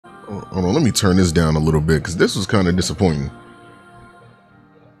Hold on, let me turn this down a little bit because this was kind of disappointing.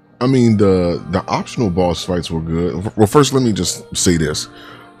 I mean, the optional boss fights were good. Well, first, let me just say this.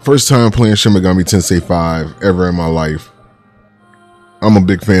 First time playing Shin Megami Tensei 5 ever in my life. I'm a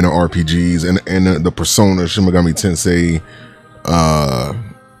big fan of RPGs and the Persona, Shin Megami Tensei,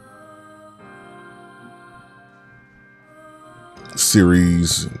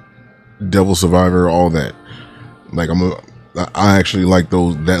 series, Devil Survivor, all that. Like I actually like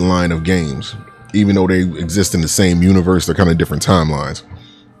that line of games, even though they exist in the same universe. They're kind of different timelines.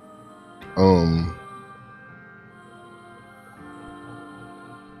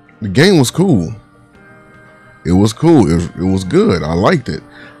 The game was cool. It was cool. It was good. I liked it.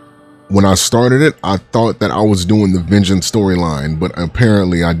 When I started it, I thought that I was doing the Vengeance storyline, but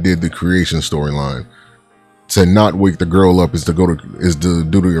apparently I did the Creation storyline. To not wake the girl up is to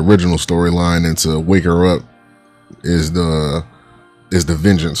do the original storyline, and to wake her up is the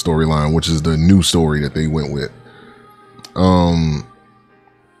Vengeance storyline, which is the new story that they went with.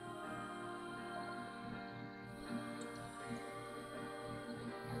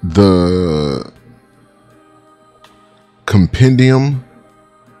 The compendium,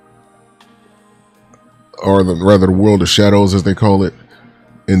 or rather the world of shadows as they call it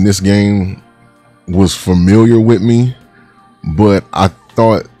in this game, was familiar with me, but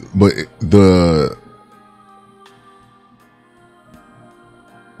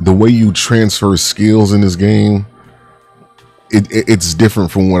the way you transfer skills in this game, it's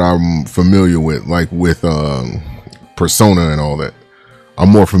different from what I'm familiar with, like with Persona and all that. I'm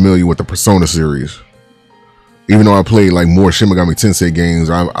more familiar with the Persona series. Even though I played like more Shin Megami Tensei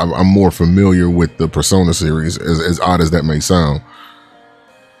games, I'm more familiar with the Persona series, as odd as that may sound.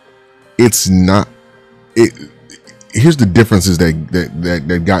 It's not. Here's the differences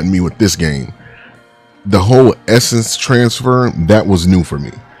that got me with this game. The whole essence transfer, that was new for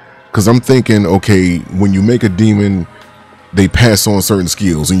me. Because I'm thinking, okay, when you make a demon, they pass on certain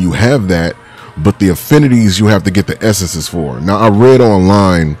skills, and you have that, but the affinities you have to get the essences for. Now, I read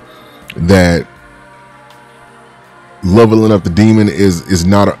online that leveling up the demon is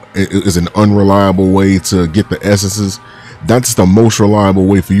an unreliable way to get the essences. That's the most reliable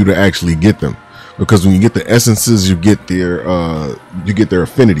way for you to actually get them, because when you get the essences, you get their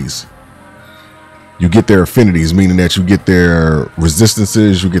affinities. You get their affinities, meaning that you get their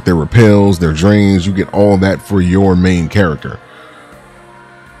resistances, you get their repels, their drains, you get all that for your main character.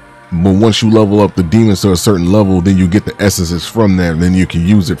 But once you level up the demons to a certain level, then you get the essences from that, and then you can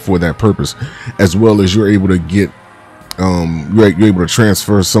use it for that purpose, as well as you're able to get you're able to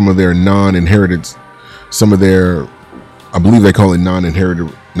transfer some of their non-inherited, some of their, I believe they call it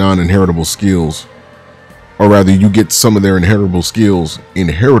non-inheritable skills, or rather you get some of their inheritable skills,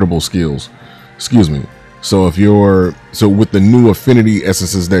 excuse me. So with the new affinity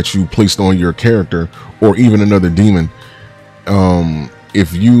essences that you placed on your character, or even another demon,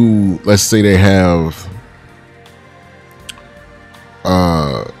 if you, let's say they have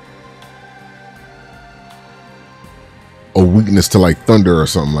a weakness to like thunder or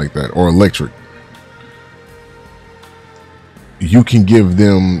something like that, or electric, you can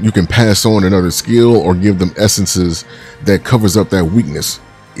pass on another skill or give them essences that covers up that weakness.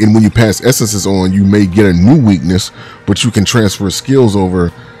 And when you pass essences on, you may get a new weakness, but you can transfer skills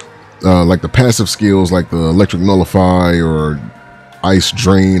over, like the passive skills, like the electric nullify or ice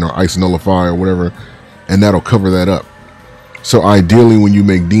drain or ice nullify or whatever, and that'll cover that up. So ideally, when you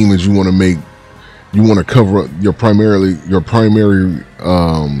make demons, you want to cover up your primary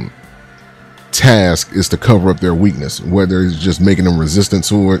task is to cover up their weakness, whether it's just making them resistant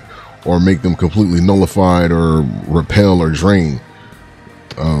to it or make them completely nullified or repel or drain.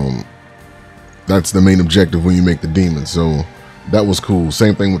 That's the main objective when you make the demon. So that was cool.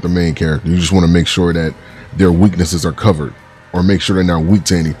 Same thing with the main character. You just want to make sure that their weaknesses are covered, or make sure they're not weak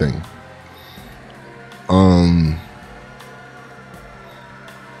to anything.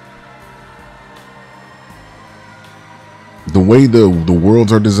 The way the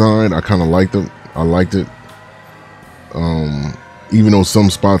worlds are designed, I kind of liked them. I liked it. Even though some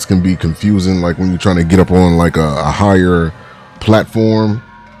spots can be confusing, like when you're trying to get up on like a higher platform,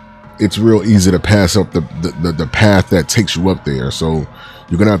 it's real easy to pass up the path that takes you up there. So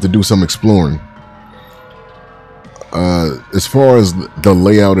you're gonna have to do some exploring. As far as the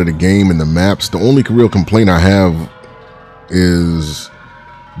layout of the game and the maps, the only real complaint I have is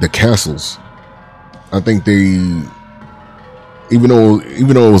the castles. I think they, even though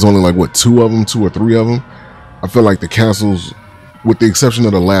it was only like what, two or three of them, I feel like the castles, with the exception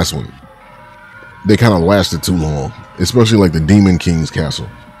of the last one, they kind of lasted too long. Especially like the Demon King's castle.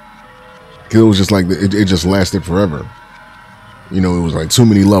 It was just like it just lasted forever. You know, it was like too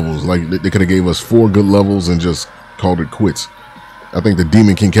many levels. Like they could have gave us 4 good levels and just called it quits. I think the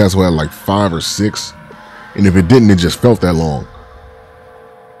Demon King Castle had like 5 or 6, and if it didn't, it just felt that long.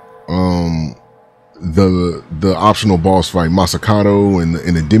 The optional boss fight, Masakato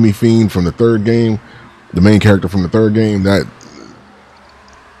and the Demi Fiend from the 3rd game, the main character from the 3rd game,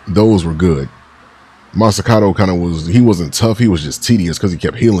 those were good. Masakato kind of he wasn't tough, he was just tedious because he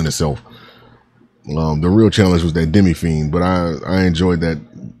kept healing himself. The real challenge was that Demi Fiend, but I enjoyed that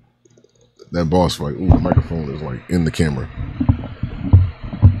boss fight. Ooh, the microphone is like in the camera.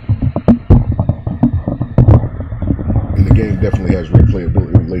 And the game definitely has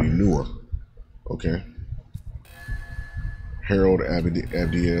replayability with Lady Nua. Okay. Harold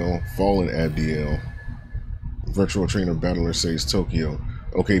Abdiel, Fallen Abdiel, Virtual Trainer Battler says Tokyo.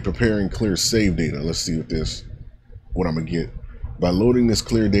 Okay, preparing clear save data. Let's see what I'm gonna get. By loading this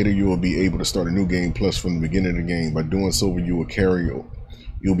clear data, you will be able to start a new game plus from the beginning of the game. By doing so, you'll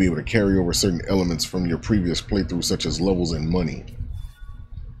be able to carry over certain elements from your previous playthrough, such as levels and money.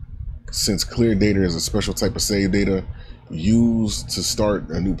 Since clear data is a special type of save data used to start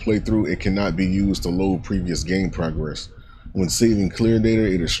a new playthrough, it cannot be used to load previous game progress. When saving clear data,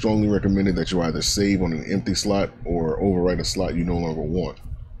 it is strongly recommended that you either save on an empty slot or overwrite a slot you no longer want.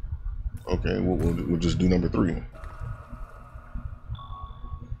 Okay, we'll just do number 3.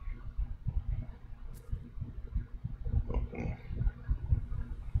 Okay.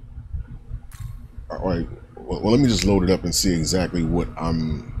 All right. Well, let me just load it up and see exactly what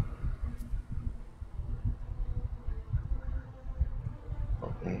I'm.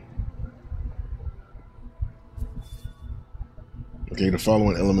 Okay. Okay, the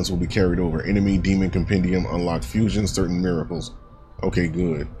following elements will be carried over: enemy, demon, compendium, unlock fusion, certain miracles. Okay,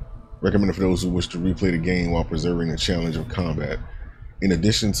 good. Recommended for those who wish to replay the game while preserving the challenge of combat. In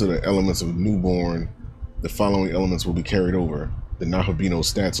addition to the elements of Newborn, the following elements will be carried over: the Nahabino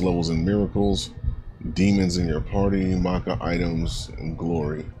stats, levels, and miracles, demons in your party, Maka items, and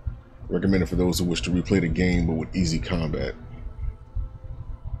glory. Recommended for those who wish to replay the game but with easy combat.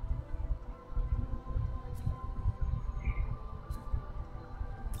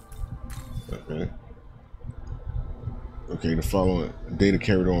 Okay. Okay, the following data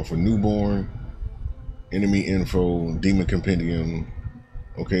carried on for Newborn, enemy info, demon compendium.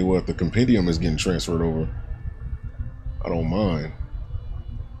 Okay, well, if the compendium is getting transferred over, I don't mind.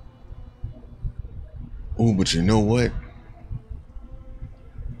 Oh, but you know what?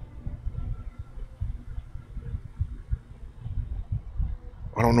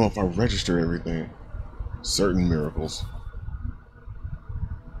 I don't know if I register everything. Certain miracles.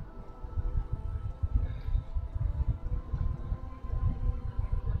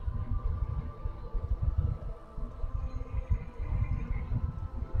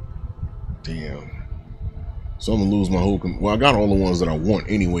 Damn. So I'm gonna lose my whole. Well, I got all the ones that I want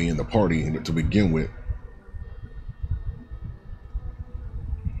anyway in the party to begin with.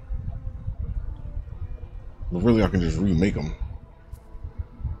 But really, I can just remake them.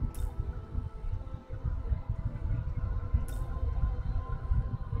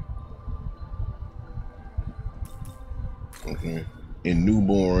 Okay. In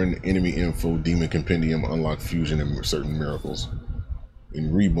Newborn, enemy info, demon compendium, unlock fusion, and certain miracles.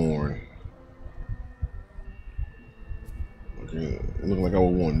 In Reborn. Okay, it looked like I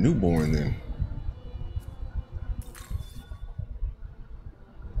would want Newborn then.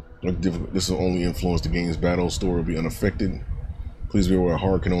 This will only influence the game's battle. Story will be unaffected. Please be aware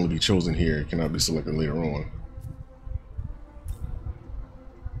hard can only be chosen here. It cannot be selected later on.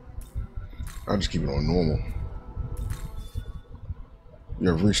 I'll just keep it on normal. You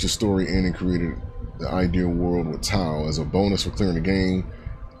have reached the story end and created the ideal world with Tau. As a bonus for clearing the game,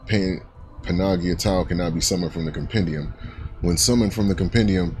 Panagia Tau cannot be summoned from the compendium. When summoned from the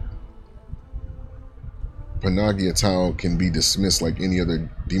compendium, Panagia Tau can be dismissed like any other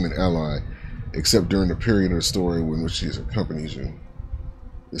demon ally, except during the period of the story in which she accompanies you.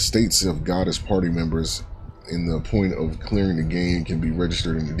 The states of goddess party members in the point of clearing the game can be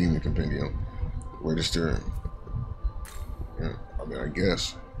registered in the demon compendium. Register. Yeah, I mean, I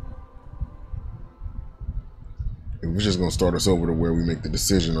guess. If we're just gonna start us over to where we make the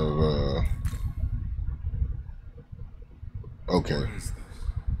decision of okay. What is this?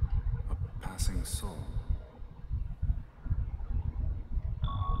 A passing soul.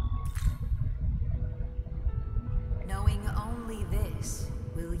 Knowing only this,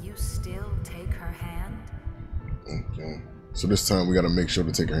 will you still take her hand? Okay. So this time we gotta make sure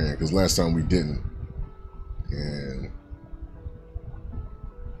to take her hand, because last time we didn't. And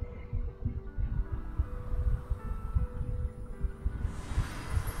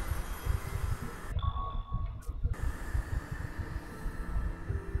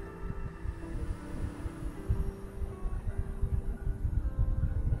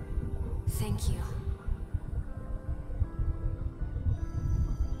Thank you.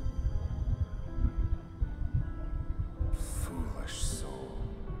 Foolish soul.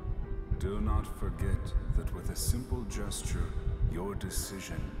 Do not forget that with a simple gesture, your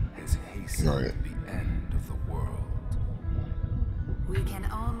decision has hastened Right. the end of the world. We can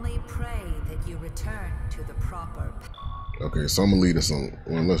only pray that you return to the proper Okay, so I'm gonna lead us on.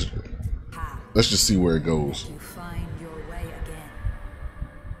 Well, path. let's just see where it goes. You find your way again.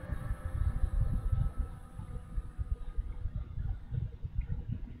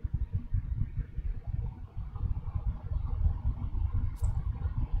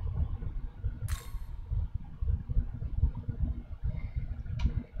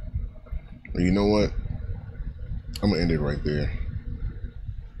 You know what? I'm gonna end it right there.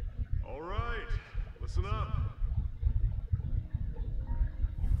 All right, listen up.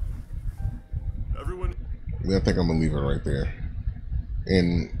 Everyone. Yeah, I think I'm gonna leave it right there.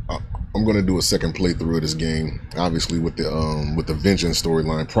 And I'm gonna do a second playthrough of this game, obviously with the vengeance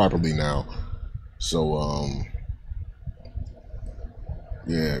storyline properly now. So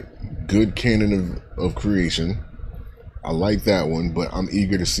yeah, good canon of creation. I like that one, but I'm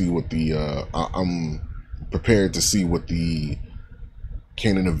eager to see what the I'm prepared to see what the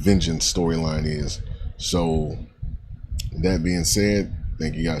canon of vengeance storyline is. So that being said,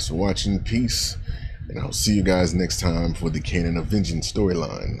 thank you guys for watching. Peace. And I'll see you guys next time for the Canon of Vengeance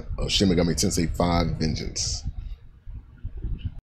storyline of Shin Megami Tensei 5 Vengeance.